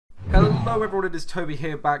Hello everyone, it is Toby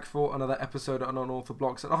here, back for another episode on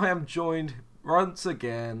Unorthoblocks, and I am joined once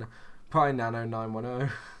again by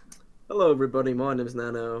Nano910. Hello everybody, my name's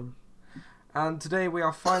Nano. And today we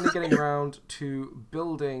are finally getting around to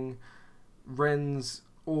building Ren's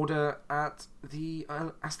order at the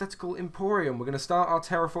Aesthetical Emporium. We're going to start our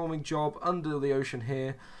terraforming job under the ocean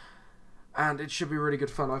here, and it should be really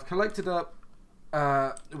good fun. I've collected up,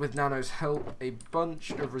 with Nano's help, a bunch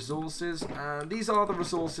of resources, and these are the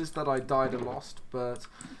resources that I died and lost, but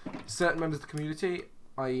certain members of the community,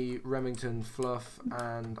 i.e. Remington, Fluff,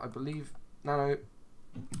 and I believe Nano,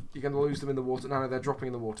 you're going to lose them in the water. Nano, they're dropping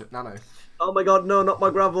in the water. Nano. Oh my god, no, not my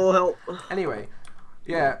gravel, help. Anyway,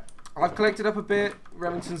 yeah, I've collected up a bit.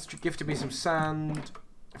 Remington's gifted me some sand,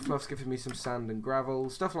 Fluff's gifted me some sand and gravel,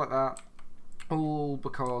 stuff like that, all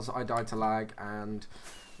because I died to lag and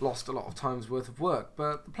lost a lot of time's worth of work.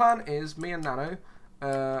 But the plan is, me and Nano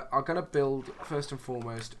are going to build, first and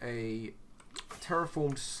foremost, a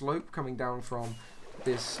terraformed slope coming down from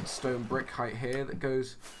this stone brick height here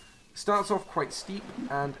that starts off quite steep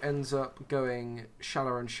and ends up going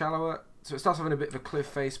shallower and shallower. So it starts off in a bit of a cliff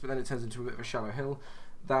face, but then it turns into a bit of a shallow hill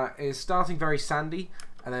that is starting very sandy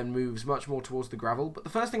and then moves much more towards the gravel. But the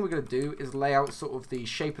first thing we're going to do is lay out sort of the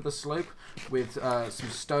shape of the slope with some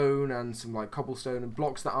stone and some like cobblestone and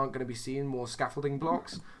blocks that aren't going to be seen, more scaffolding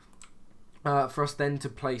blocks, for us then to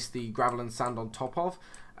place the gravel and sand on top of.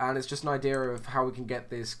 And it's just an idea of how we can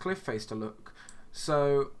get this cliff face to look.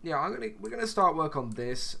 So yeah, we're gonna start work on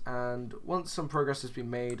this, and once some progress has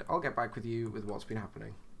been made, I'll get back with you with what's been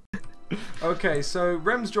happening. Okay, so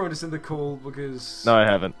Rem's joined us in the call because... No, I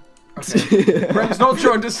haven't. Okay. Rem's not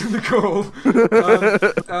joined us in the call.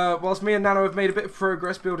 Whilst me and Nano have made a bit of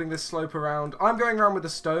progress building this slope around, I'm going around with the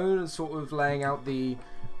stone and sort of laying out the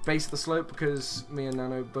base of the slope because me and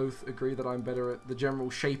Nano both agree that I'm better at the general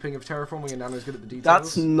shaping of terraforming and Nano's good at the details.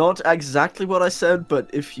 That's not exactly what I said, but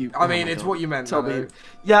if you... I mean, it's what you meant, Toby. Nano.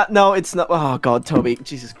 Yeah, no, it's not... Oh god, Toby,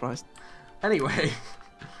 Jesus Christ. Anyway,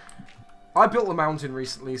 I built a mountain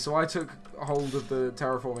recently, so I took hold of the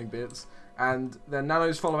terraforming bits, and then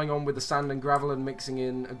Nano's following on with the sand and gravel and mixing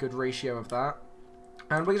in a good ratio of that.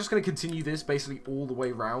 And we're just going to continue this basically all the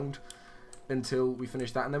way round until we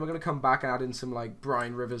finish that, and then we're going to come back and add in some like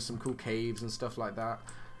brine rivers, some cool caves and stuff like that.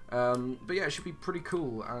 But yeah, it should be pretty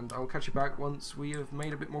cool, and I'll catch you back once we have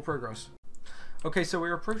made a bit more progress. Okay, so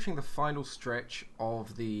we're approaching the final stretch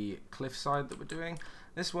of the cliffside that we're doing.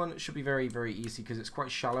 This one should be very, very easy because it's quite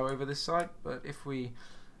shallow over this side, but if we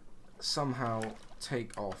somehow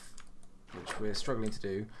take off, which we're struggling to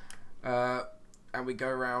do, and we go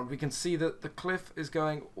around, we can see that the cliff is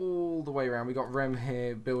going all the way around. We got Rem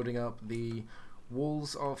here building up the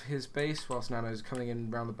walls of his base whilst Nano's coming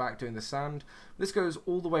in around the back doing the sand. This goes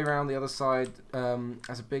all the way around the other side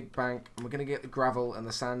as a big bank, and we're going to get the gravel and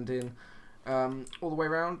the sand in all the way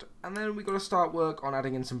around, and then we've got to start work on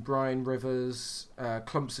adding in some brine rivers,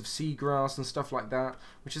 clumps of seagrass and stuff like that,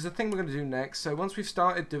 which is the thing we're going to do next. So once we've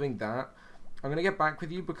started doing that, I'm going to get back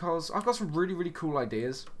with you because I've got some really, really cool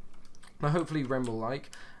ideas that hopefully Rem will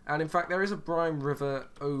like. And in fact, there is a brine river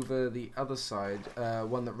over the other side,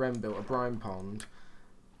 one that Rem built, a brine pond,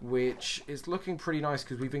 which is looking pretty nice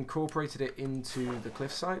because we've incorporated it into the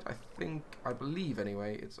cliffside. I believe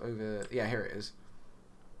anyway, it's over, yeah, here it is.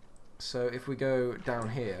 So if we go down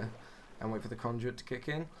here and wait for the conduit to kick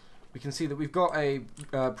in, we can see that we've got a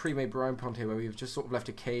pre-made brine pond here where we've just sort of left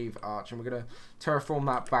a cave arch, and we're going to terraform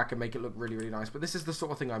that back and make it look really, really nice. But this is the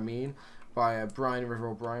sort of thing I mean by a brine river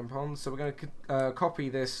or brine pond. So we're going to copy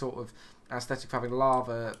this sort of aesthetic of having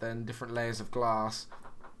lava, then different layers of glass,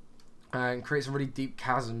 and create some really deep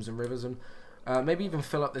chasms and rivers, and maybe even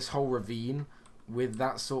fill up this whole ravine with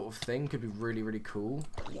that sort of thing. Could be really, really cool.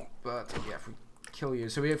 But yeah, if we kill you.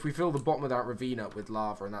 So if we fill the bottom of that ravine up with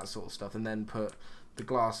lava and that sort of stuff, and then put the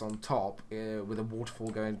glass on top with a waterfall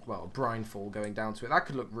going, well, a brine fall going down to it, that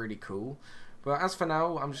could look really cool. But as for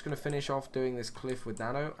now, I'm just going to finish off doing this cliff with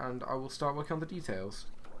Nano, and I will start working on the details.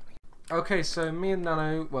 Okay, so me and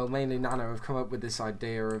Nano, well, mainly Nano, have come up with this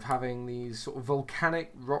idea of having these sort of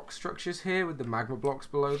volcanic rock structures here with the magma blocks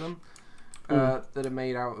below them, that are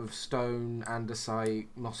made out of stone, andesite,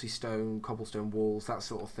 mossy stone, cobblestone walls, that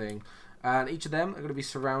sort of thing. And each of them are going to be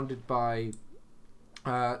surrounded by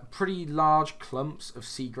pretty large clumps of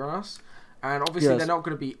seagrass, and obviously they're not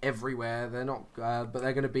going to be everywhere. They're not, but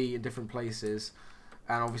they're going to be in different places,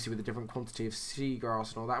 and obviously with a different quantity of seagrass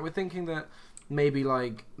and all that. We're thinking that maybe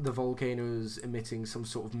like the volcano is emitting some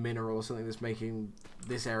sort of mineral or something that's making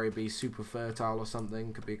this area be super fertile or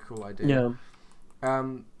something. Could be a cool idea.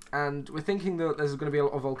 Yeah. And we're thinking that there's going to be a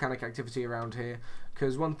lot of volcanic activity around here,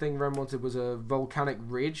 because one thing Rem wanted was a volcanic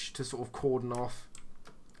ridge to sort of cordon off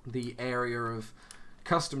the area of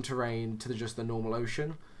custom terrain to just the normal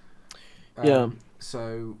ocean. Yeah.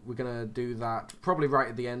 So we're gonna do that probably right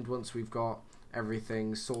at the end once we've got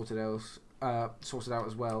everything sorted out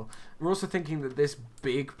as well. We're also thinking that this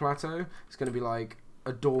big plateau is going to be like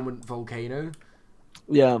a dormant volcano.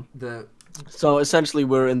 Yeah. So essentially,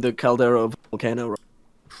 we're in the caldera of a volcano. Right?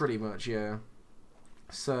 Pretty much, yeah.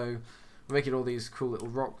 So we're making all these cool little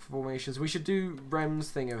rock formations. We should do Rem's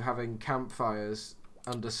thing of having campfires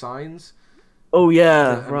under signs. Oh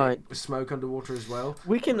yeah, right. Smoke underwater as well.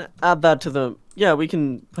 We can add that to the. Yeah, we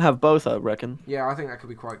can have both, I reckon. Yeah, I think that could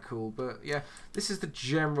be quite cool. But yeah, this is the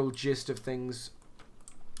general gist of things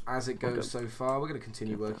as it goes so far. We're going to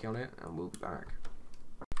continue working on it, and we'll be back.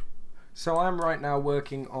 So I'm right now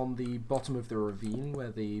working on the bottom of the ravine where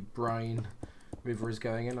the brine river is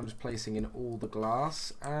going in. I'm just placing in all the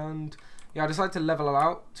glass, and yeah, I decided to level it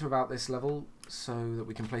out to about this level so that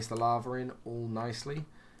we can place the lava in all nicely.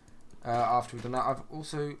 After we've done that, I've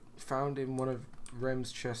also found in one of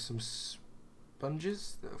Rem's chests some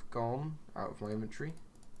sponges that have gone out of my inventory.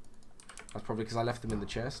 That's probably because I left them in the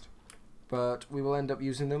chest, but we will end up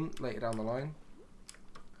using them later down the line.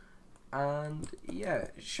 And yeah,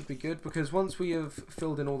 it should be good because once we have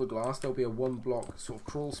filled in all the glass, there'll be a 1 block sort of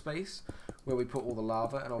crawl space where we put all the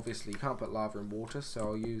lava, and obviously you can't put lava in water, so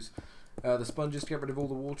I'll use the sponges to get rid of all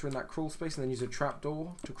the water in that crawl space, and then use a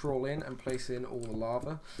trapdoor to crawl in and place in all the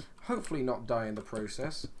lava. Hopefully not die in the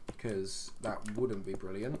process, because that wouldn't be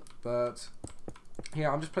brilliant. But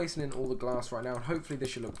yeah, I'm just placing in all the glass right now, and hopefully this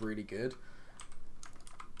should look really good.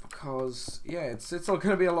 Because yeah, it's all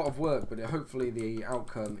going to be a lot of work, but hopefully the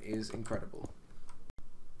outcome is incredible.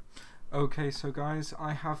 Okay, so guys,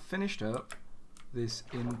 I have finished up this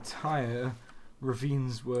entire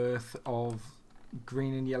ravine's worth of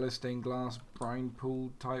green and yellow stained glass brine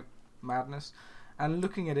pool type madness, and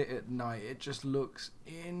looking at it at night, it just looks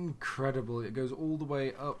incredible. It goes all the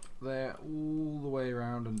way up there, all the way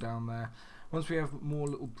around and down there. Once we have more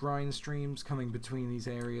little brine streams coming between these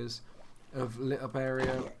areas of lit up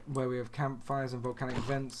area where we have campfires and volcanic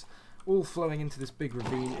vents all flowing into this big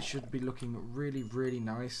ravine, it should be looking really, really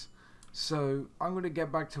nice. So I'm going to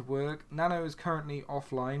get back to work. Nano is currently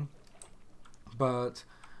offline, but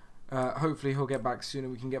hopefully he'll get back soon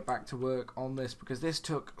and we can get back to work on this, because this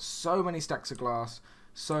took so many stacks of glass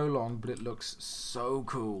so long, but it looks so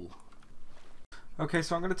cool. Okay,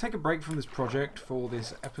 so I'm going to take a break from this project for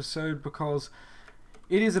this episode because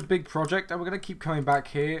it is a big project, and we're going to keep coming back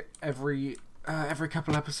here every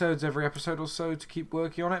couple episodes, every episode or so, to keep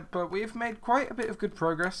working on it. But we've made quite a bit of good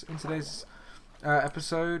progress in today's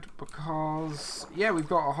episode because yeah, we've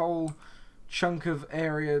got a whole chunk of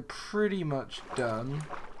area pretty much done.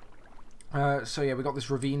 So yeah, we got this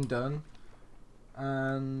ravine done,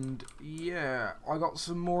 and yeah, I got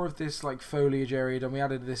some more of this like foliage area done. We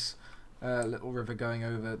added this little river going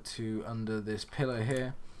over to under this pillar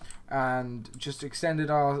here, and just extended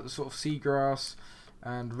our sort of seagrass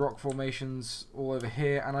and rock formations all over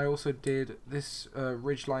here. And I also did this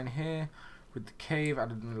ridge line here with the cave,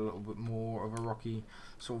 added in a little bit more of a rocky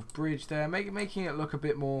sort of bridge there, making it look a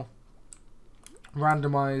bit more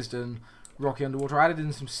randomized and rocky underwater. I added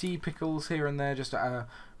in some sea pickles here and there just to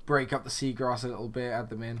break up the seagrass a little bit, add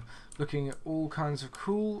them in, looking all kinds of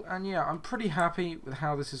cool. And yeah, I'm pretty happy with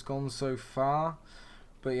how this has gone so far.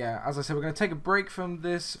 But yeah, as I said, we're going to take a break from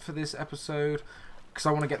this for this episode because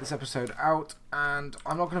I want to get this episode out, and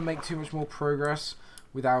I'm not going to make too much more progress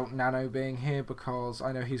without Nano being here because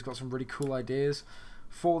I know he's got some really cool ideas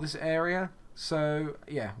for this area. So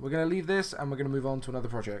yeah, we're going to leave this and we're going to move on to another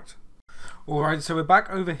project. Alright, so we're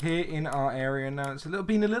back over here in our area now. It's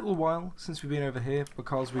been a little while since we've been over here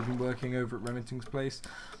because we've been working over at Remington's place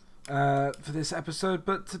for this episode,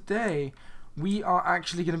 but today we are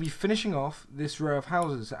actually going to be finishing off this row of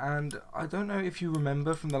houses. And I don't know if you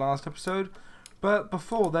remember from the last episode, but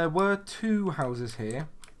before there were 2 houses here,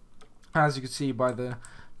 as you can see by the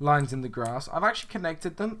lines in the grass. I've actually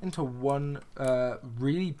connected them into one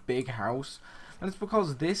really big house, and it's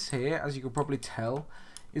because this here, as you can probably tell,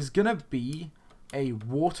 is gonna be a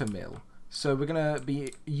watermill. So we're gonna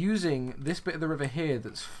be using this bit of the river here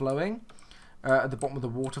that's flowing at the bottom of the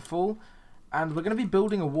waterfall, and we're gonna be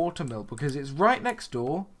building a watermill because it's right next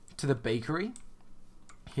door to the bakery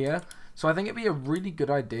here. So I think it'd be a really good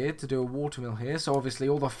idea to do a watermill here. So obviously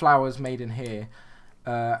all the flour's made in here,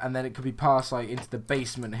 and then it could be passed like into the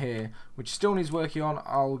basement here, which still needs working on.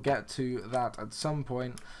 I'll get to that at some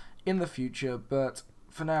point in the future, but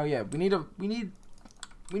for now, yeah, we need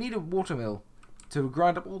a watermill to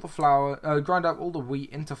grind up all the flour, grind up all the wheat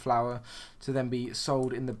into flour to then be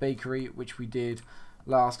sold in the bakery, which we did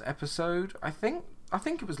last episode. I think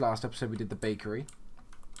it was last episode we did the bakery.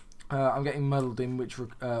 I'm getting muddled in which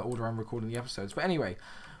order I'm recording the episodes. But anyway,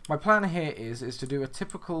 my plan here is to do a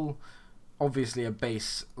typical, obviously a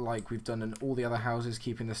base like we've done in all the other houses,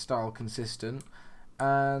 keeping the style consistent.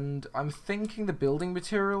 And I'm thinking the building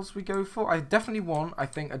materials we go for, I definitely want, I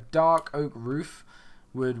think, a dark oak roof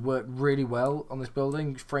would work really well on this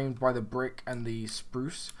building, framed by the brick and the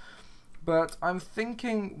spruce. But I'm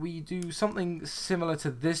thinking we do something similar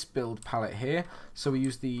to this build palette here. So we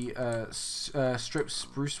use the stripped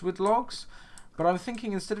spruce wood logs. But I'm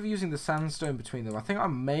thinking instead of using the sandstone between them, I think I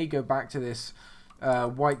may go back to this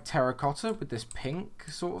white terracotta with this pink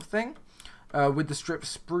sort of thing. With the stripped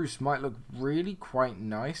spruce might look really quite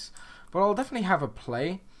nice. But I'll definitely have a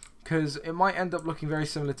play, because it might end up looking very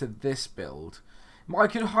similar to this build. I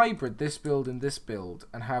could hybrid this build and this build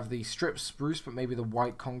and have the stripped spruce but maybe the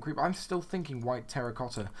white concrete. But I'm still thinking white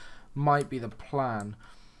terracotta might be the plan.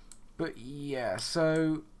 But yeah,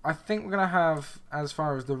 so I think we're going to have, as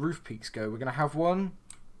far as the roof peaks go, we're going to have one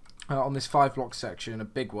on this 5-block section, a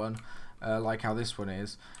big one, like how this one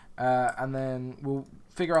is. And then we'll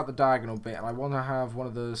figure out the diagonal bit, and I want to have one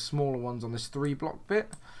of the smaller ones on this 3-block bit.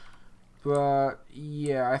 But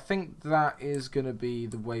yeah, I think that is going to be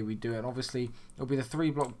the way we do it. And obviously, it'll be the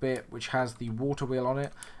 3-block bit which has the water wheel on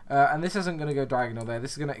it. And this isn't going to go diagonal there.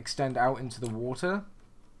 This is going to extend out into the water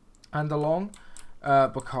and along.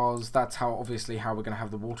 Because that's obviously how we're going to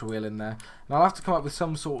have the water wheel in there. And I'll have to come up with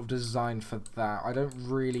some sort of design for that. I don't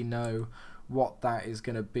really know what that is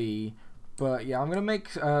going to be. But yeah, I'm going to make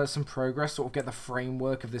some progress, sort of get the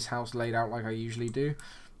framework of this house laid out like I usually do.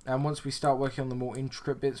 And once we start working on the more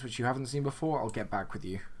intricate bits, which you haven't seen before, I'll get back with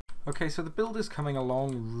you. Okay, so the build is coming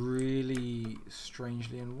along really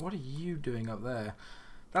strangely. And what are you doing up there?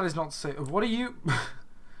 That is not safe. What are you...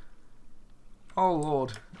 Oh,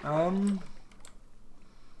 Lord. Well,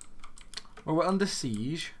 we're under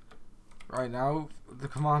siege right now. The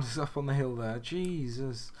commander's up on the hill there.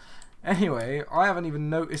 Jesus. Anyway, I haven't even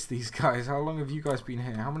noticed these guys. How long have you guys been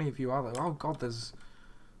here? How many of you are there? Oh, God, there's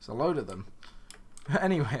a load of them.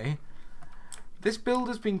 Anyway, this build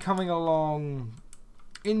has been coming along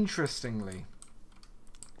interestingly.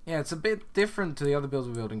 Yeah, it's a bit different to the other builds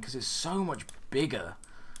we're building because it's so much bigger.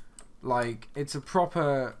 Like, it's a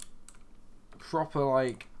proper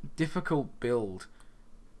like difficult build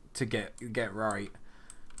to get right.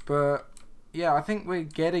 But yeah, I think we're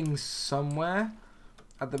getting somewhere.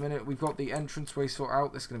 At the minute, we've got the entranceway sorted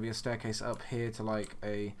out. There's going to be a staircase up here to like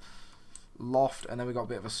a loft, and then we've got a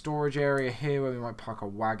bit of a storage area here where we might park a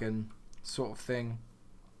wagon sort of thing.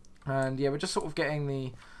 And yeah, we're just sort of getting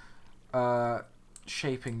the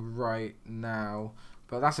shaping right now.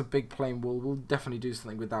 But that's a big plain wall. We'll definitely do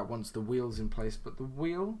something with that once the wheel's in place. But the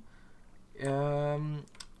wheel,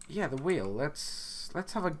 yeah, the wheel. Let's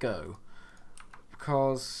have a go,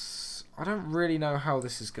 because I don't really know how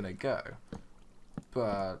this is gonna go.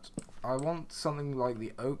 But I want something like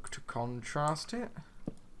the oak to contrast it.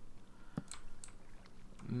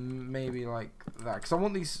 Maybe like that, because I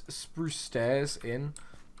want these spruce stairs in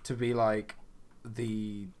to be like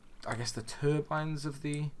the, I guess, the turbines of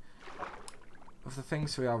the thing.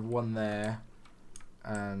 So we have one there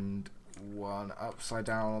and one upside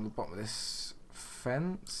down on the bottom of this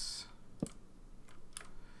fence,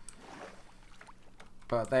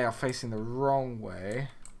 but they are facing the wrong way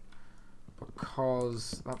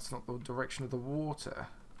because that's not the direction of the water.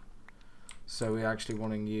 So we're actually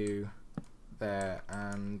wanting you there,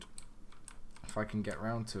 and if I can get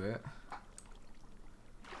round to it,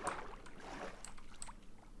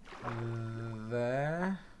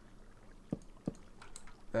 there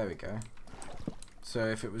we go. So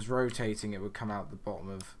if it was rotating, it would come out the bottom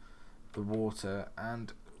of the water,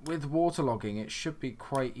 and with waterlogging it should be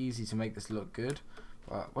quite easy to make this look good.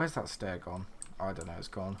 But where's that stair gone? I don't know, it's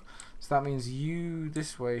gone. So that means you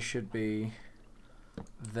this way should be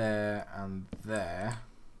there and there.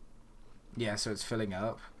 Yeah, so it's filling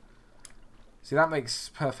up. See, that makes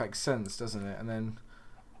perfect sense, doesn't it? And then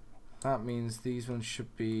that means these ones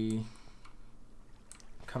should be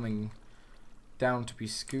coming down to be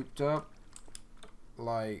scooped up,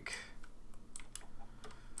 like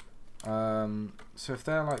so if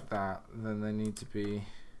they're like that, then they need to be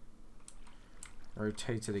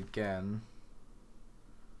rotated again,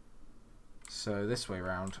 so this way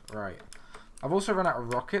round. Right, I've also run out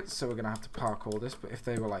of rockets, so we're gonna have to park all this. But if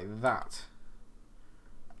they were like that,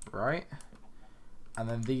 right, and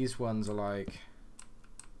then these ones are like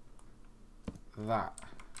that,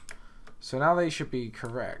 so now they should be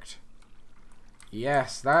correct.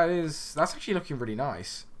 Yes, that's actually looking really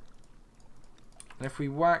nice. And if we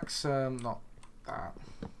whack some, not that,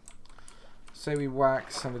 say we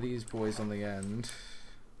whack some of these boys on the end,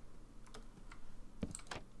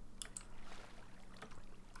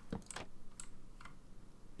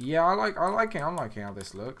 Yeah, I like it. I'm liking how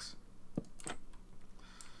this looks.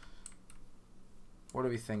 What are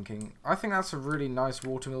we thinking? I think that's a really nice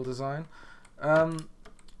watermill design. Yeah.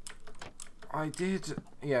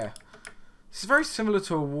 This is very similar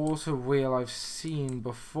to a water wheel I've seen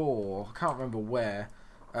before. I can't remember where,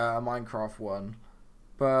 a Minecraft one.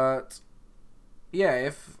 But, yeah,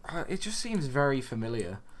 it just seems very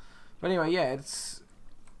familiar. But anyway, yeah,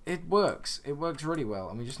 it works. It works really well.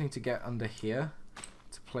 And we just need to get under here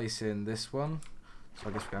to place in this one. So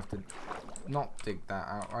I guess we have to not dig that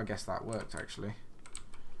out. I guess that worked, actually.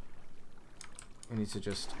 We need to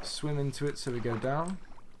just swim into it so we go down.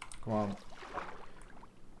 Come on.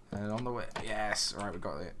 And on the way. Yes! Alright, we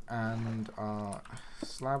got it. And our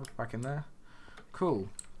slab back in there. Cool.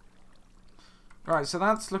 Alright, so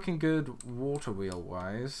that's looking good water wheel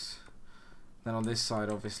wise. Then on this side,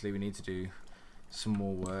 obviously, we need to do some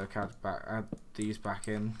more work. Add these back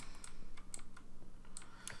in.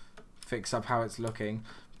 Fix up how it's looking.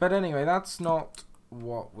 But anyway, that's not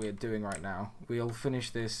what we're doing right now. We'll finish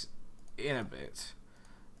this in a bit,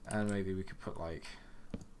 and maybe we could put like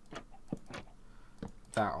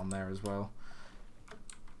that on there as well,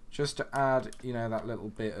 just to add, you know, that little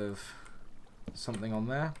bit of something on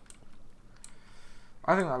there.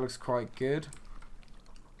 I think that looks quite good.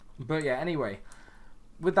 But yeah, anyway,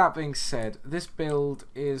 with that being said, this build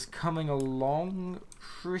is coming along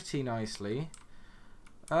pretty nicely.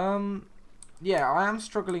 Yeah, I am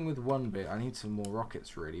struggling with one bit. I need some more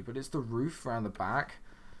rockets really, but it's the roof around the back.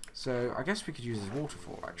 So I guess we could use his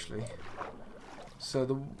waterfall actually. So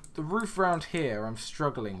the roof around here I'm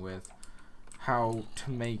struggling with how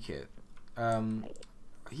to make it.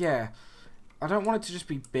 Yeah, I don't want it to just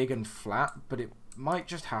be big and flat, but it might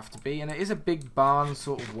just have to be. And it is a big barn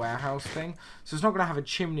sort of warehouse thing. So it's not going to have a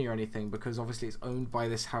chimney or anything because obviously it's owned by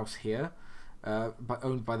this house here.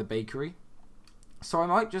 Owned by the bakery. So I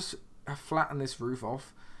might just flatten this roof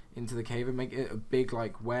off into the cave and make it a big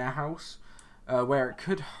like warehouse. Where it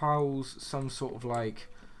could house some sort of like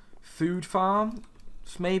food farm,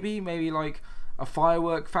 maybe like a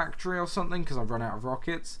firework factory or something, because I've run out of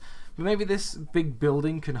rockets. But maybe this big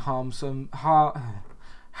building can house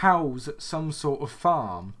some sort of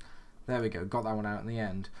farm. There we go, got that one out in the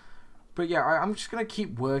end. But yeah, I'm just going to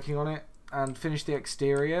keep working on it and finish the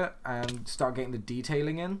exterior and start getting the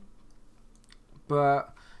detailing in.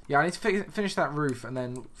 But yeah, I need to finish that roof and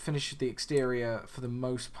then finish the exterior for the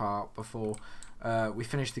most part before we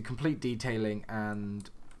finish the complete detailing and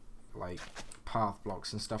like path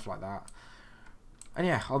blocks and stuff like that. And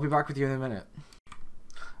yeah, I'll be back with you in a minute.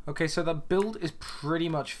 Okay, so the build is pretty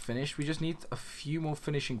much finished. We just need a few more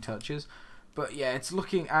finishing touches. But yeah, it's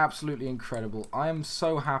looking absolutely incredible. I am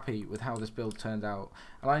so happy with how this build turned out.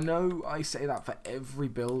 And I know I say that for every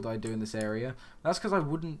build I do in this area. That's because I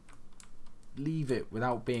wouldn't leave it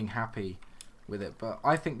without being happy with it. But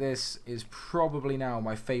I think this is probably now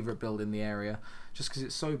my favourite build in the area. Just because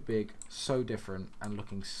it's so big, so different, and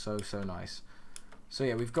looking so nice. So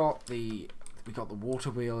yeah, we've got the water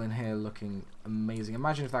wheel in here looking amazing.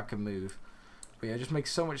 Imagine if that could move. But yeah, it just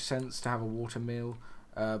makes so much sense to have a water mill,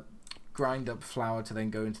 grind up flour to then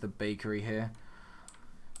go into the bakery here.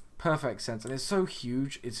 Perfect sense, and it's so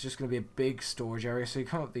huge, it's just going to be a big storage area. So you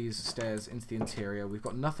come up these stairs into the interior. We've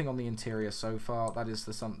got nothing on the interior so far. That is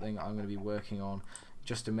something I'm going to be working on in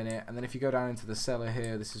just a minute. And then if you go down into the cellar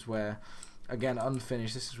here, this is where, again,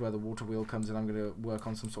 unfinished, this is where the water wheel comes in. I'm going to work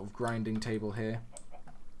on some sort of grinding table here.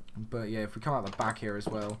 But yeah, if we come out the back here as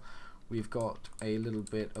well, we've got a little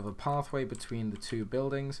bit of a pathway between the two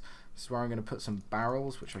buildings. This is where I'm going to put some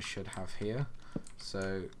barrels, which I should have here.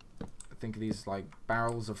 So think of these like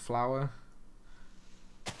barrels of flour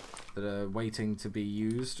that are waiting to be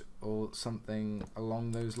used or something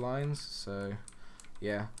along those lines. So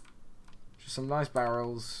yeah, just some nice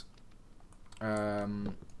barrels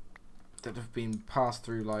that have been passed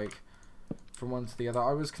through like from one to the other.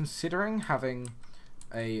 I was considering having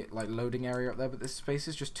a like loading area up there, but this space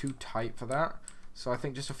is just too tight for that. So I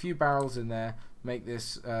think just a few barrels in there make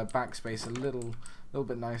this backspace a little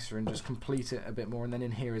bit nicer and just complete it a bit more. And then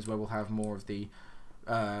in here is where we'll have more of the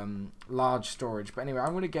large storage. But anyway,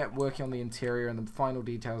 I'm going to get working on the interior and the final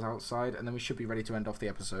details outside, and then we should be ready to end off the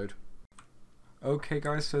episode. Okay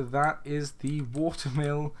guys, so that is the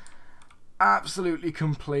watermill absolutely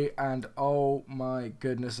complete, and oh my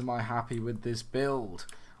goodness am I happy with this build.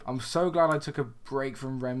 I'm so glad I took a break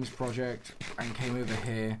from Rem's project and came over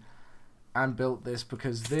here and built this,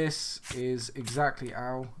 because this is exactly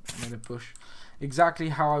exactly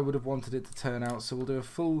how I would have wanted it to turn out. So we'll do a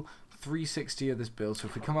full 360 of this build. So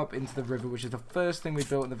if we come up into the river, which is the first thing we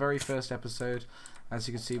built in the very first episode, As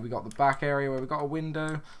you can see, we got the back area where we got a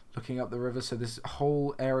window looking up the river, so this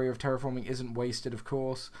whole area of terraforming isn't wasted, of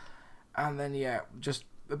course. And then, yeah, just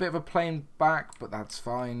a bit of a plain back, but that's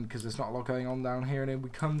fine because there's not a lot going on down here. And then we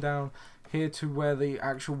come down here to where the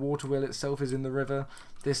actual water wheel itself is in the river.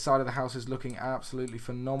 This side of the house is looking absolutely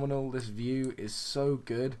phenomenal. This view is so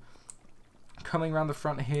good. Coming around the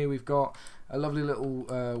front here, we've got a lovely little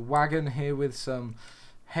wagon here with some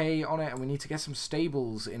hay on it, and we need to get some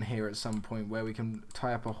stables in here at some point where we can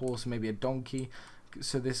tie up a horse, maybe a donkey.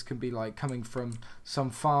 So this can be like coming from some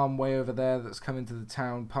farm way over there that's come into the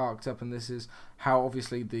town, parked up, and this is how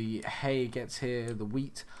obviously the hay gets here, the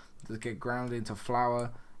wheat that get ground into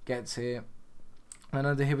flour gets here. And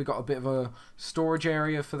under here we got a bit of a storage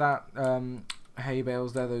area for that hay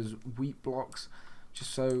bales there, those wheat blocks,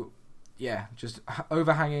 just so, yeah, just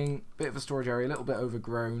overhanging, bit of a storage area, a little bit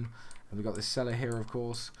overgrown. And we've got this cellar here, of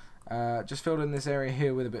course. Just filled in this area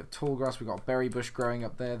here with a bit of tall grass. We've got berry bush growing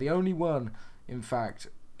up there. The only one, in fact,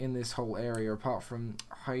 in this whole area, apart from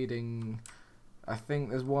hiding, I think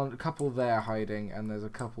there's a couple there hiding, and there's a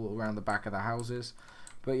couple around the back of the houses.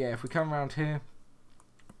 But yeah, if we come around here,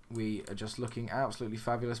 we are just looking absolutely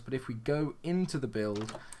fabulous. But if we go into the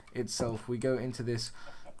build itself, we go into this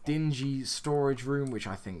dingy storage room, which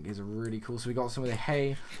I think is really cool. So we got some of the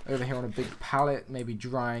hay over here on a big pallet, maybe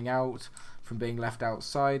drying out from being left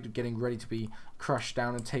outside, getting ready to be crushed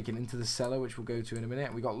down and taken into the cellar, which we'll go to in a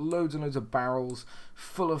minute. We got loads and loads of barrels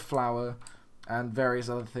full of flour and various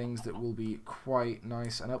other things that will be quite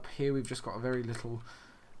nice. And up here we've just got a very little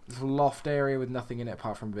loft area with nothing in it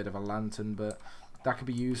apart from a bit of a lantern, but that could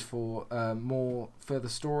be used for more further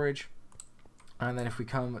storage. And then if we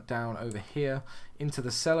come down over here into the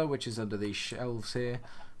cellar, which is under these shelves here,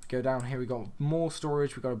 go down here, we got more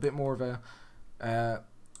storage. We got a bit more of a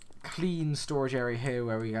clean storage area here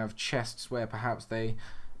where we have chests where perhaps they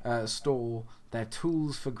store their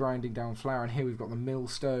tools for grinding down flour. And here we've got the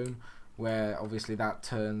millstone where obviously that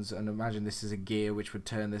turns, and imagine this is a gear which would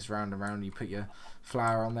turn this round and round, and you put your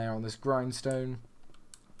flour on there on this grindstone,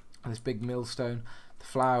 this big millstone. The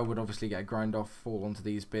flour would obviously get grind off, fall onto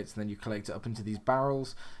these bits, and then you collect it up into these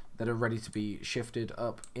barrels that are ready to be shifted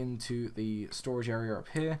up into the storage area up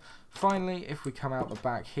here. Finally, if we come out the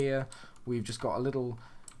back here, we've just got a little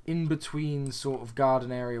in-between sort of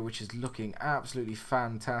garden area which is looking absolutely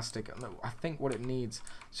fantastic. And I think what it needs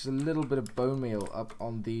is just a little bit of bone meal up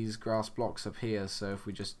on these grass blocks up here. So if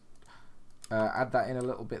we just add that in a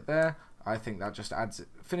little bit there, I think that just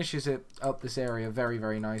finishes it up this area very,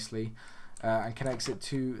 very nicely. And connects it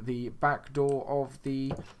to the back door of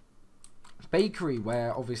the bakery,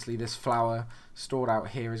 where obviously this flour stored out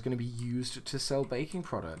here is going to be used to sell baking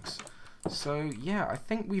products. So yeah, I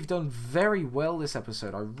think we've done very well this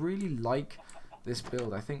episode. I really like this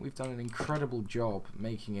build. I think we've done an incredible job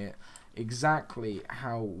making it exactly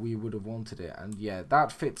how we would have wanted it. And yeah,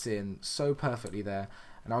 that fits in so perfectly there.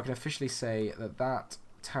 And I can officially say that that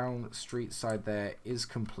town street side there is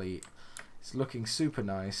complete. It's looking super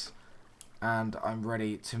nice. And I'm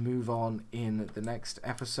ready to move on in the next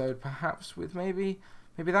episode, perhaps with maybe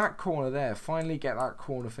that corner there. Finally get that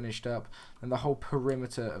corner finished up, and the whole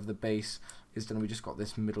perimeter of the base is done. We just got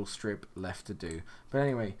this middle strip left to do. But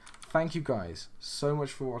anyway, thank you guys so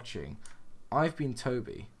much for watching. I've been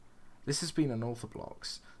Toby. This has been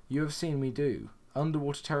Unorthoblocks. You have seen me do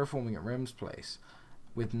underwater terraforming at Rem's place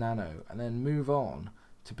with Nano, and then move on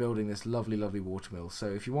to building this lovely, lovely watermill. So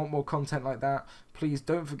if you want more content like that, please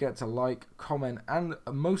don't forget to like, comment, and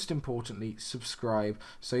most importantly, subscribe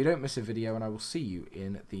so you don't miss a video, and I will see you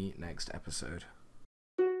in the next episode.